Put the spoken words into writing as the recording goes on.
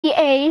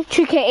EA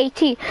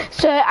 2K18.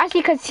 So as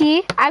you can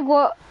see, I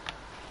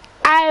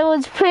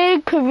was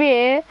playing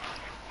career,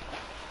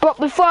 but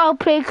before I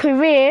play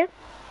career,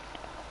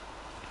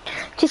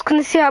 just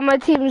gonna see how my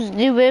team's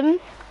doing.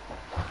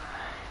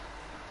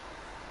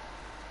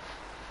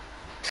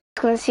 Just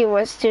gonna see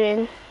what it's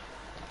doing.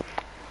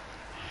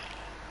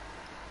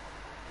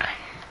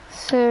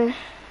 So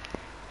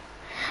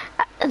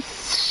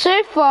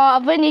far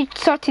I've only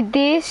started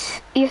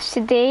this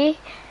yesterday,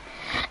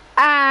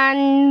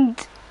 and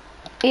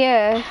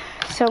yeah,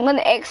 so I'm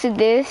gonna exit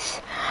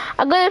this.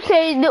 I'm gonna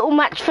play a little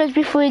match first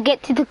before we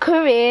get to the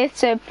career,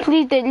 so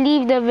please don't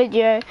leave the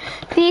video.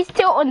 Please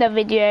tilt on the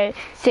video.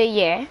 So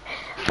yeah,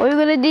 what we're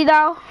gonna do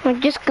now, we're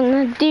just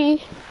gonna do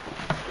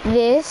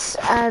this,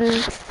 and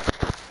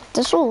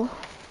that's all.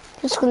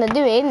 Just gonna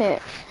do it,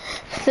 innit?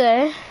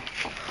 So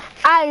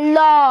I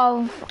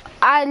love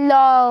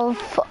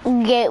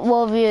Gate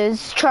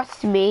Warriors,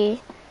 trust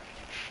me.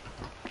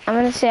 I'm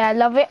gonna say I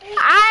love it.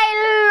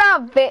 I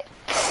love it.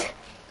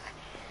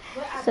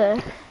 So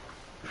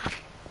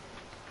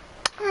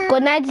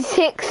got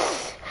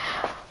 96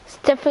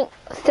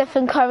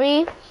 Stephen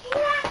Curry.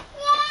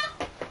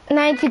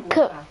 90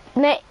 do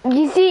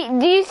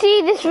you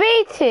see this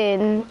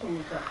rating?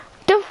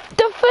 The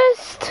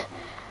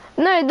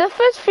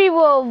first three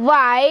were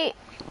right,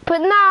 but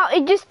now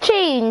it just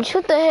changed.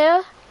 What the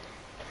hell?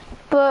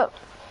 But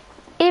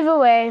either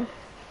way,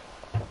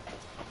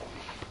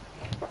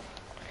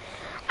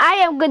 I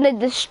am gonna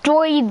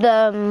destroy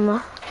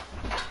them.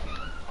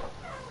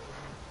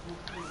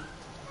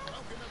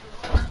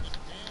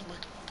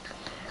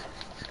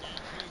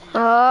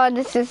 Oh,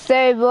 this is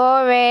so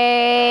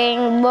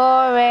boring.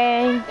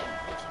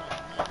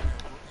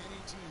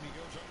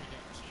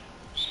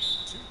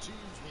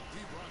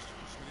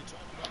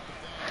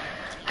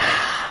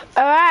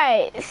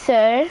 Alright,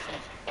 so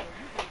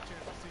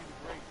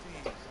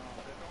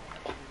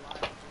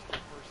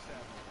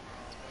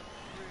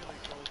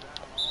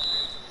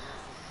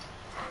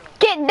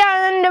get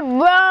down on the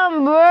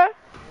ground, bro.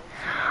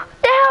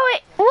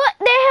 What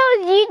the hell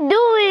is you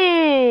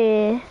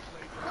doing?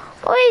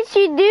 What is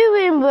she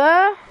doing,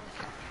 bro?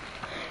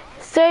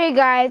 Sorry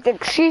guys,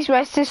 excuse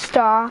my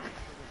sister,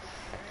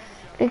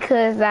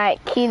 because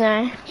like, you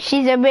know,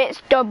 she's a bit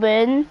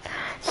stubborn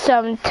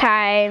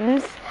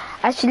sometimes,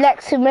 and she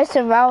likes to mess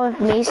around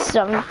with me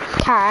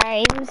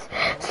sometimes,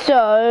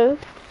 so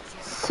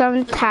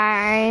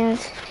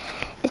sometimes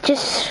it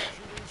just...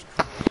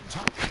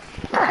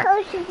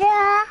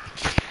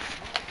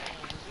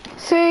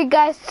 Sorry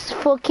guys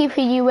for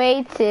keeping you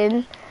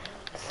waiting,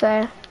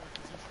 so...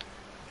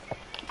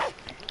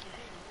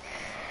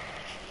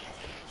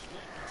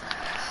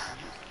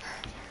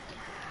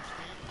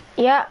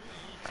 Yeah.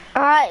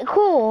 Alright,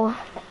 cool.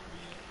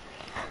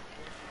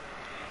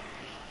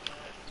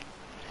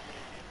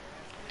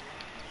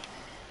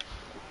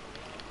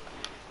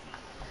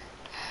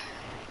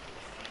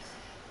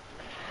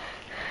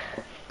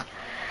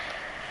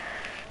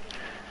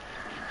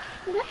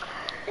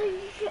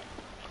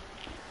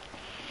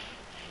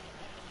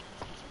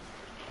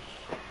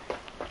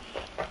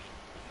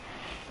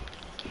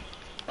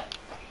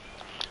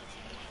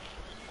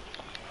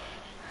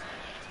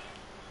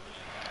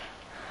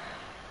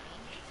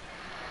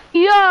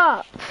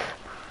 Yeah.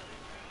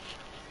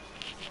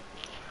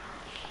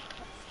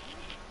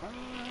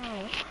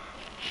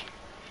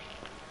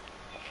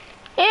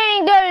 You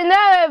ain't going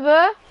nowhere,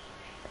 bro.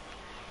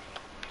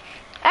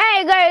 I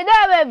ain't going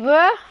nowhere,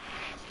 bro.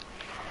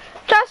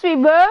 Trust me,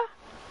 bro.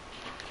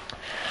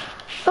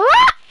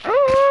 What?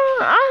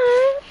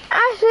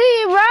 I see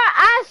you, bro.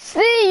 I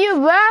see you,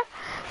 bro.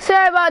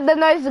 Sorry about the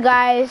noise,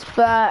 guys,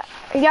 but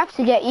you have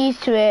to get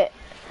used to it.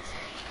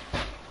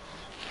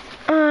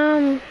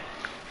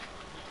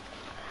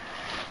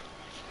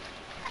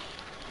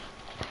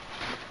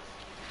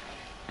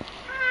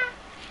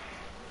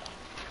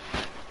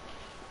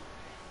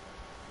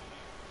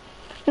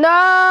 No,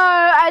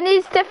 I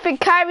need Stephen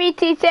Curry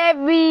to save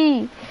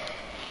me.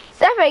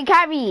 Stephen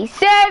Curry,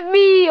 save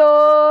me,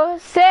 oh,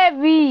 save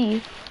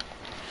me.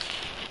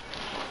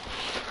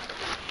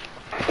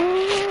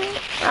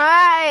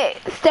 Alright,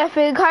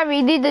 Stephen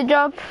Curry did the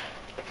job.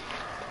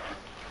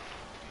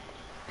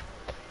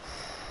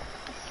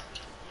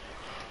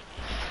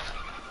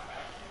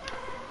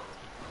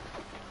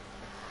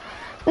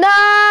 No.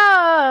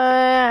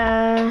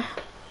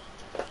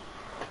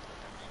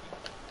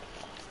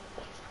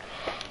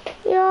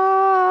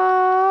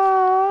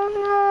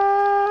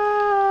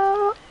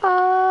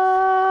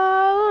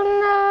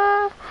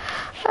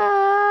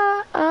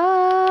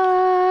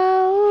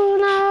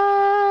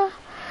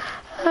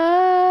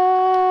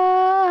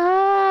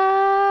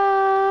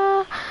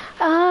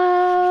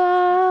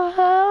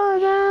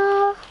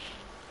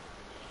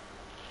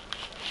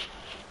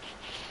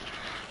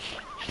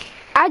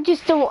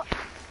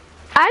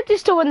 I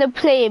just don't want to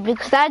play it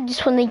because I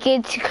just want to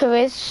get to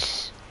career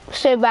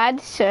so bad,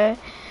 so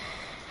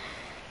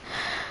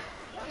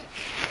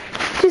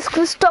just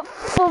gonna stop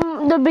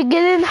from the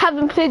beginning.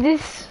 Haven't played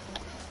this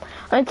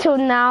until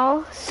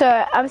now. So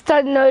I'm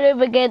starting all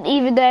over again,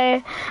 even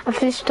though I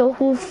finished the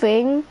whole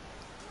thing.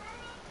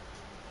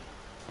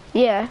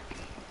 Yeah.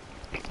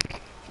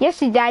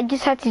 Yesterday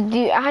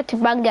I had to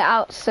bang it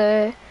out,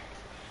 so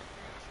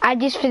I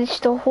just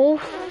finished the whole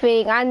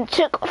thing and it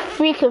took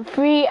freaking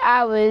 3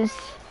 hours.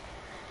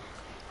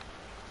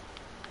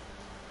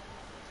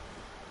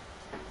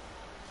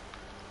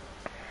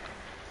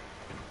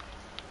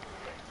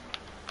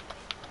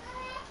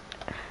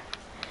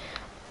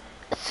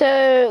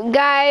 So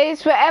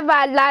guys, wherever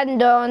I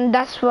land on,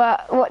 that's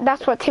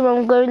what team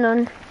I'm going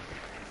on.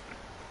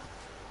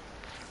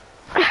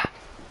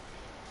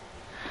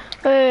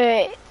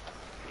 Wait.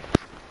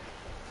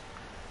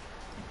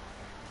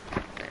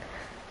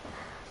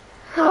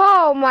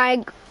 Oh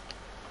my,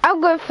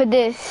 I'll go for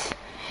this.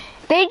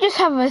 They just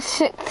have a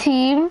sick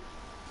team.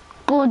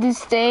 Golden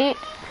State.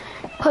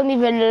 Can't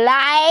even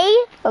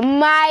lie.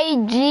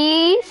 My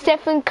G,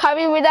 Stephen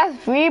Curry with that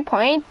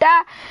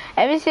 3-pointer.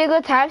 Every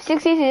single time,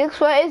 66,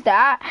 what is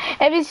that?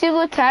 Every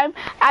single time,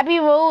 I be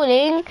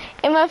rolling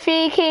in my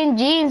freaking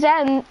jeans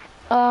and...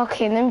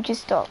 Okay, let me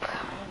just stop.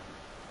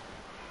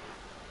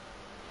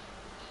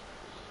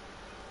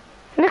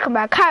 Look at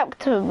my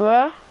character,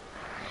 bro.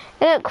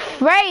 It looks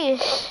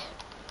fresh.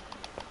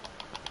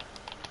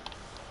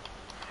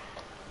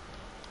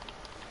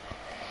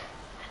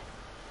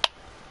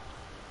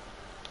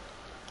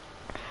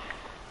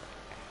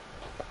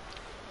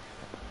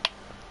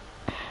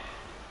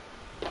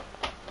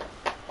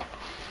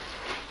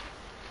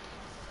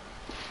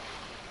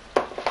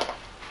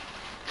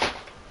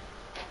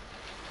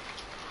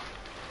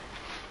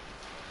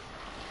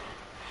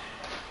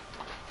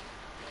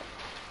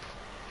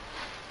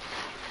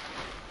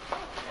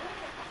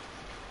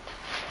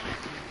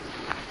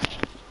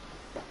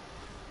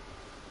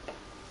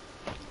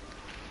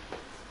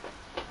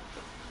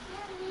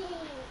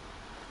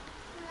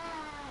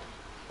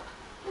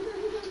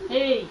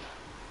 Hey!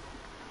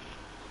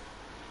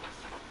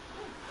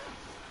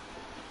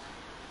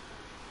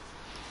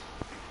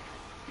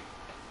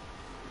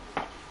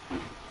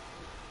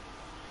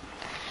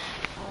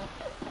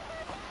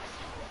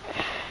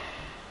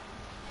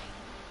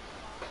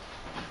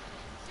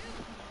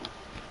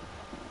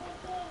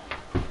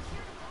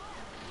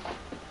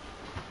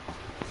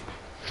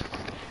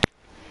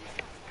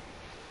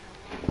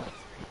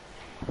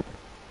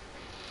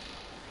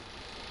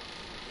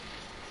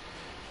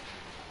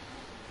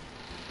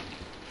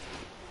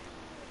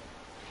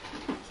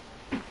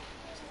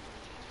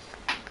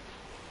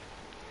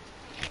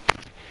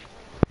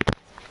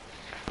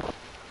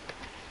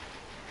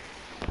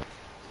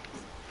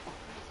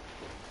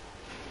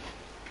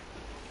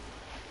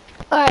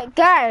 Alright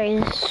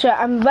guys, so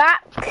I'm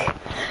back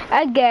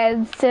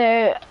again.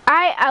 So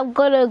I am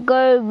gonna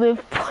go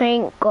with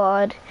point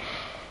guard.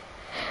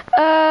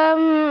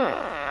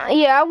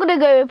 Yeah, I'm gonna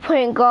go with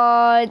point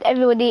guard.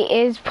 Everybody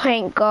is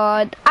point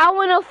guard. I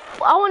wanna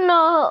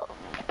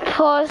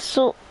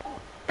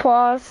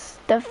pass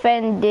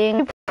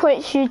defending,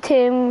 point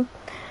shooting,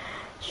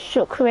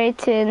 shot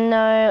creating,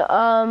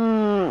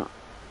 no,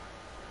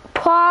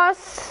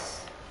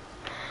 pass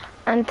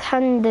and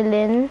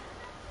handling.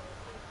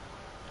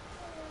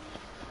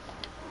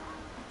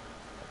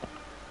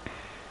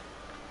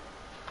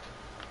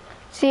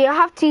 So you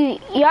have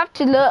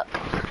to look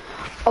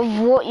of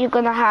what you're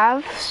gonna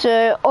have.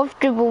 So off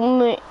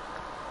dribble,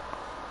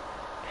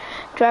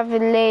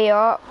 driving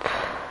layup,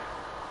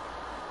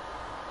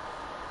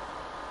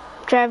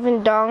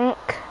 driving dunk,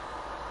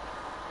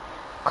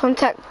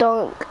 contact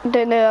dunk.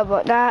 Don't know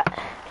about that.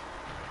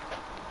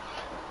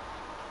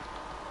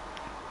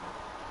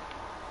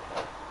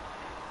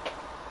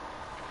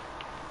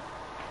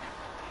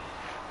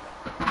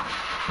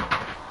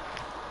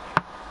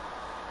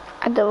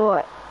 I don't know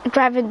what.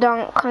 Driving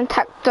dunk,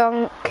 contact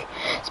dunk,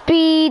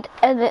 speed,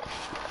 and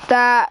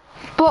that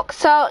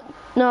box out.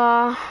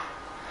 No,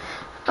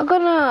 I'm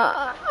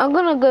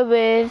gonna go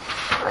with,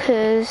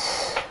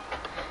 because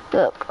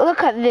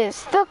look at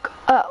this. Look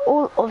at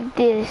all of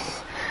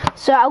this.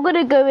 So I'm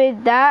gonna go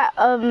with that.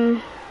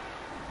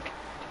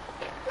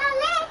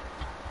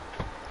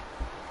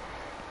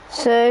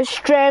 So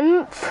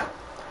strength,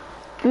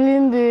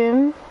 boom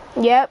boom.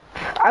 Yep,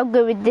 I'll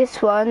go with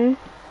this one.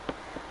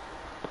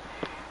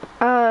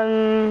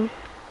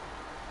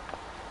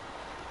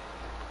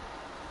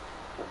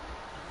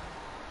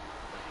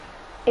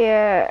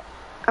 Yeah,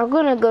 I'm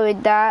gonna go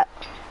with that,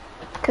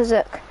 cause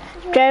look,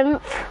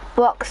 strength,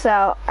 box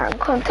out, and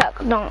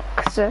contact dunk.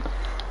 So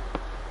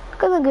I'm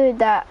gonna go with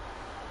that.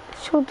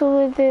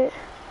 Shoulder with it.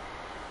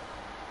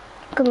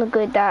 I'm gonna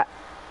go with that.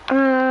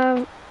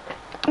 No,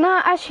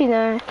 actually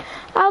no.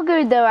 I'll go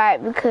with the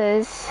right,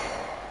 because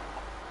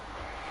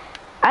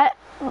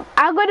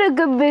I'm gonna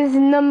go with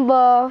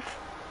number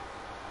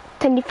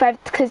 25,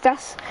 because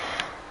that's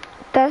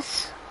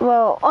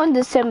well, on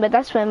December,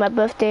 that's when my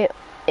birthday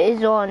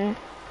is on.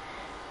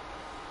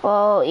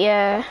 Well,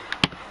 yeah,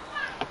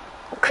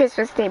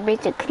 Christmas Day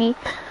basically.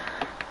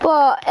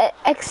 But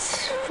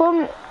except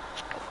from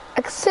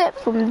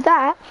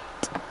that,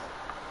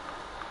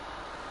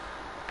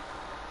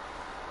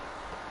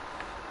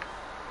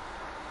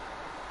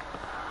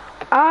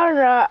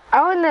 I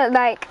wanna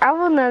like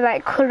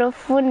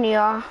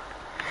California.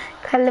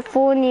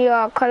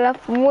 California,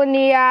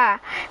 California,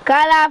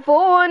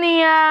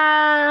 California,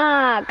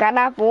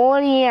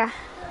 California.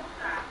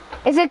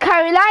 Is it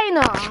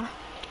Carolina?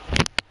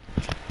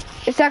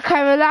 Is that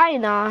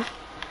Carolina?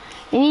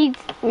 We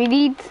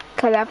need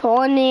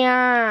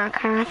California,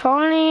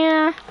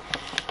 California.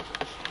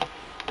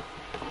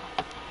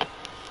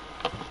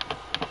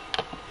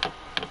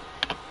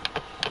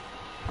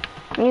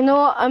 You know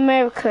what?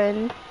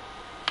 American.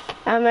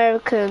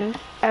 American.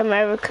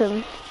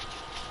 American.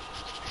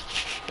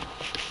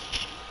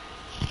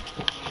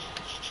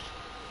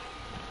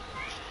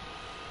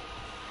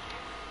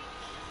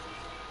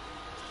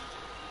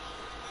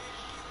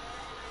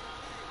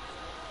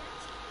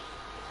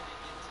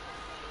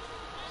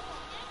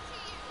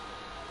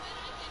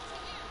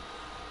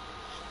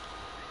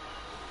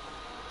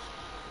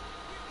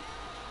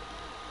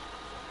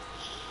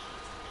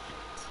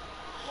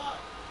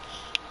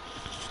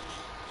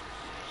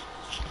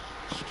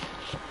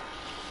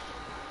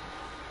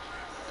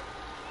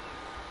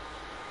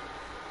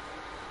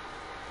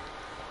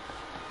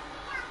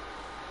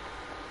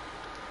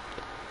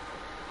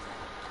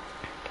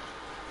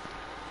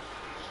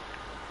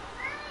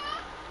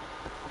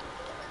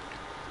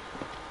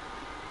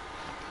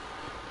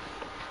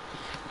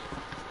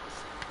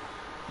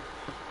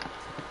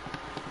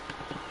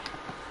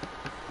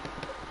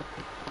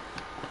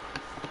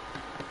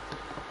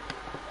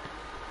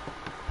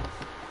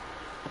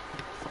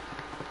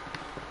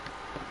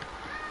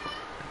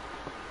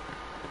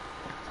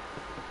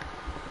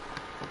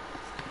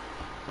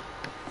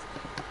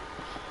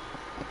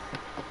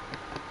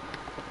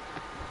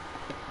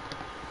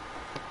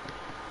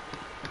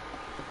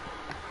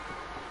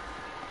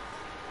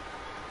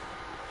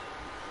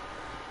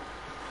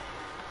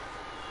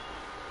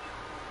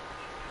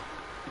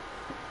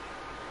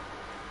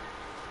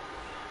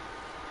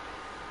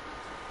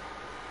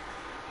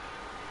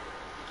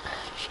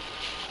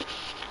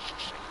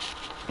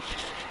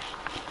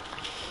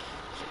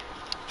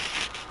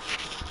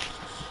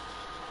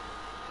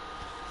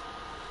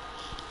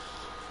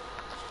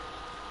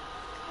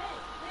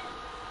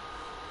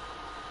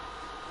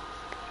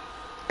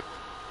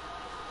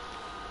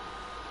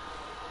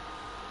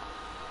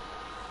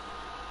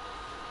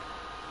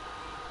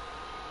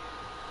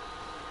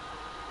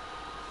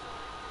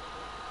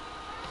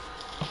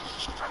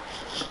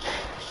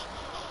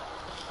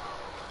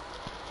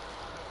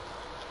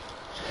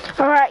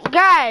 Alright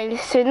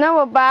guys, so now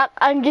we're back.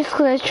 I'm just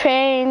gonna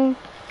train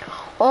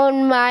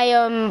on my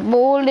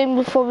bowling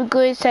before we go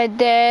inside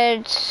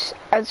there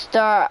and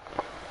start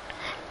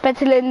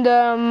battling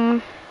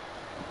them.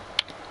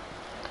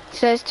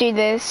 So let's do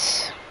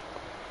this.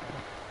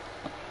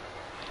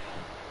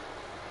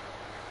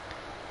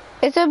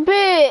 It's a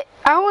bit,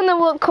 I wanna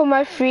work on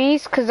my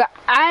threes because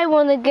I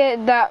wanna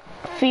get that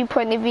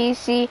 3-point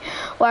VC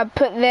what I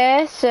put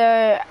there,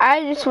 so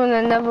I just want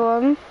another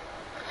one.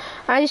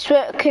 I just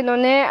working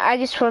on it. I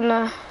just need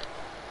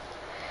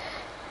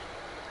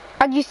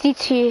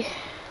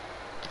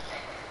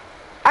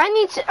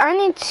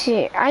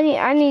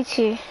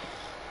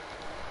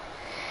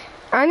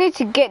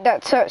to get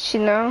that touch, you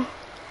know.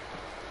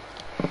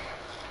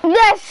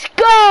 Let's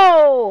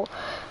go!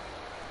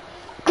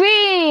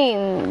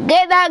 Green!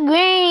 Get that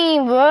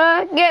green,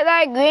 bro. Get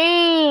that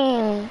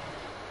green.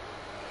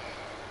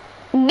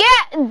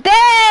 Get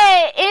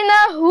there in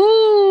a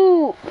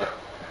hoop.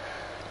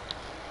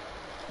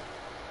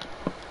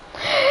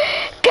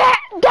 Get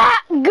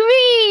that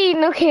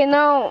green! Okay,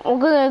 now I'm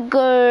gonna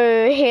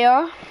go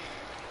here.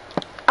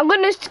 I'm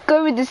gonna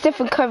go with the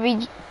Stephen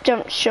Curry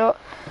jump shot.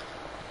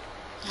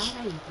 How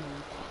are you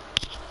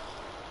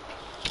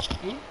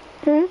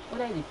doing?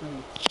 What are you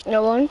doing?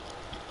 No one.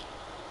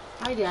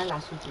 How did I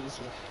last week to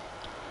yourself?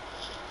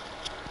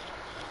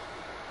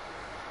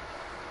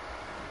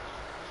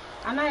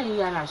 And I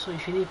hear so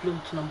if you need to play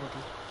with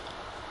somebody.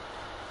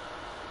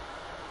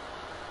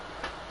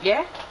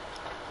 Yeah?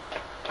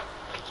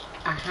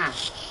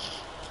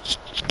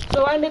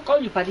 So when they call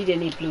you party, they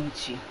need to play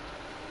with you.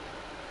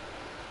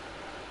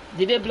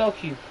 Did they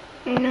block you?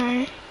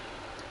 No.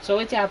 So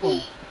what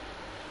happened?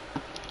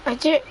 I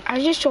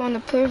just want to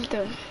prove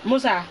them.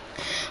 Musa.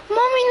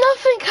 Mommy,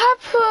 nothing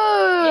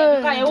happened. Yeah,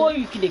 because all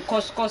you can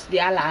cause the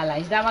Allah.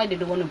 Is that why they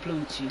don't want to play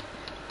with you?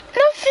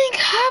 Nothing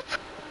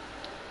happened.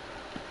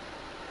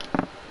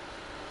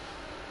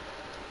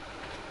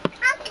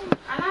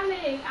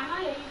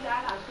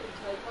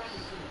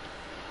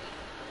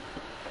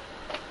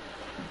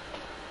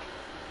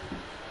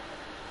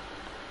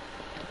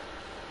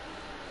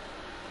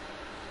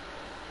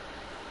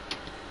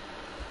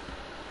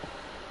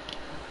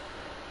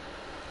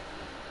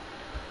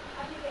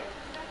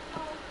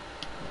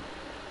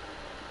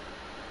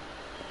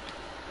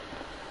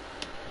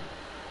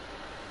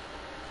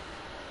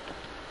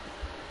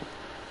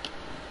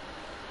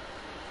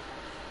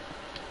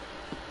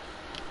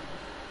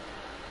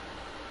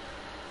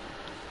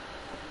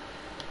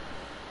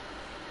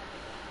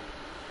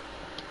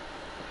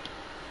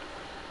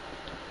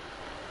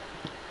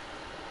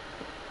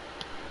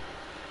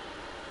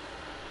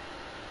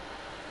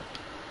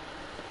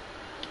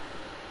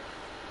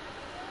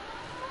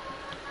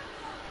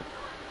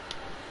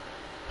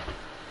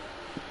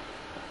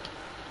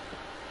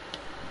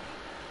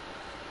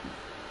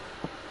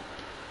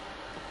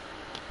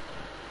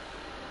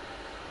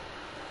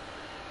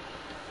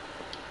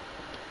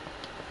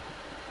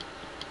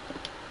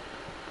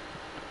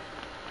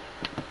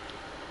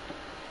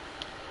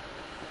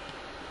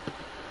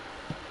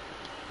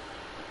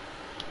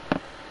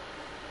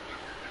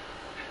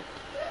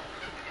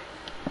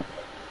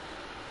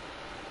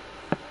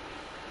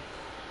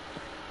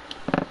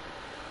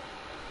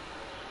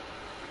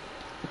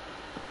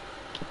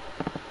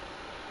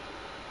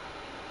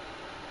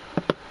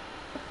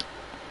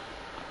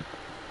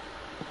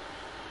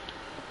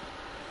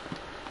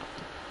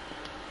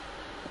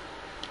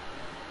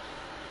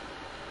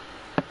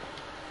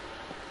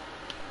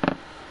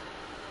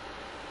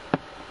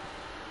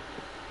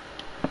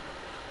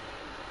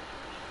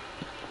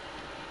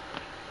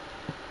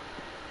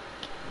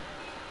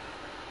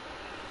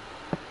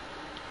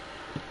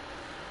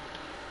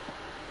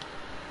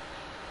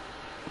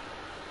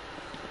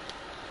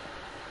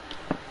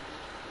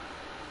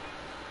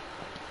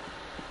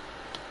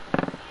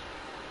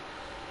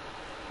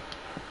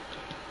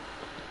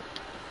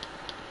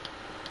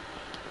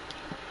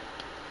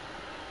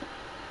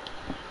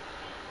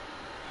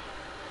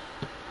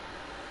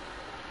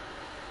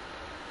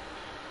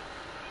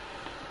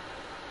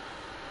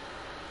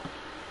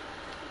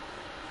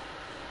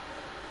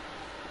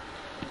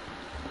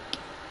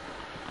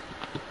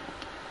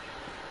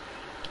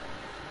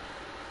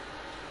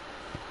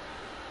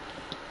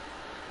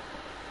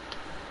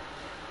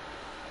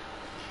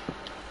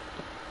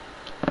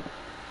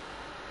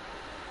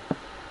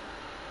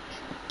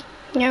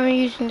 Yeah, I'm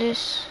using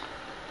this.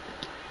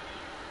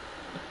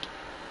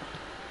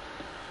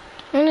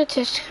 I'm gonna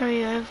test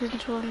Harry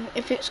Evans one,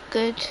 if it's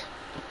good.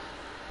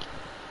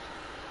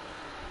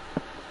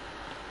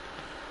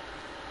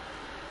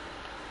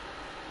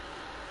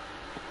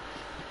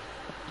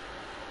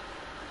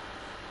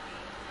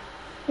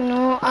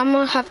 No, I'm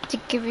gonna have to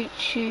give it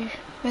to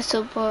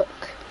Mr. Buck.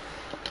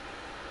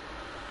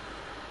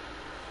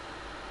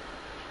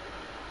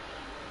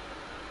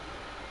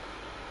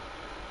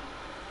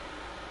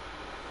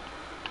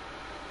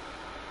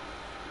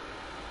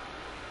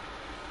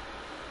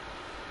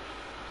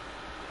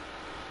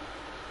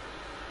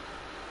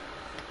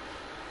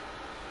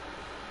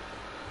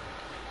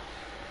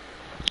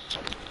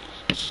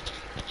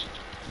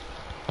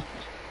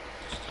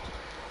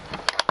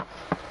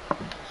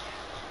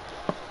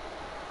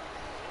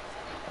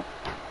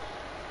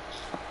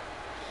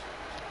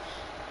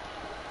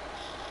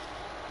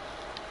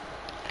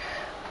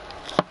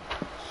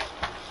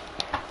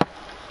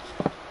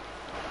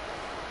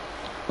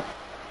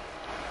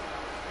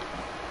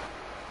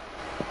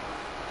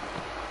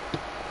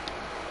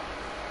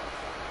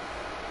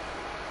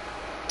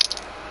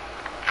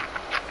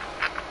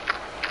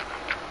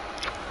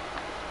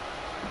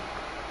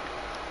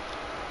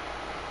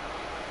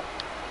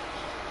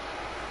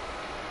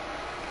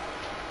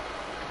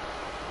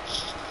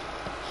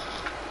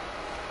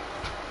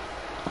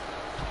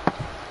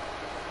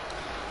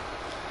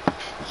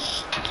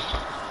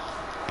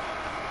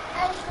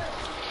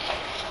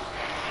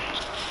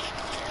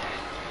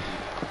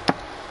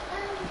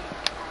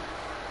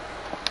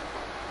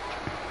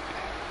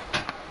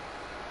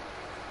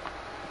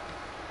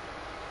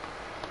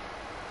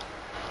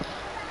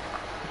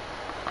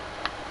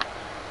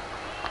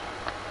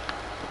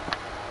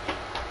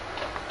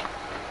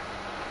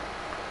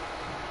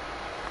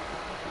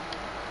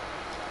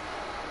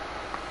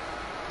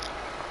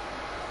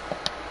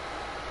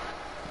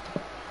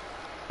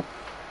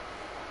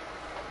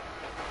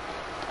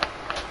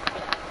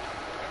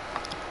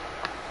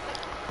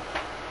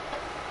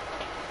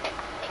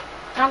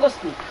 Can't go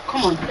sleep.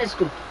 Come on, let's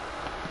go.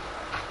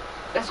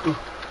 Let's go.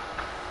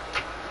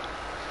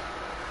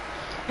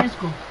 Let's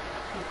go.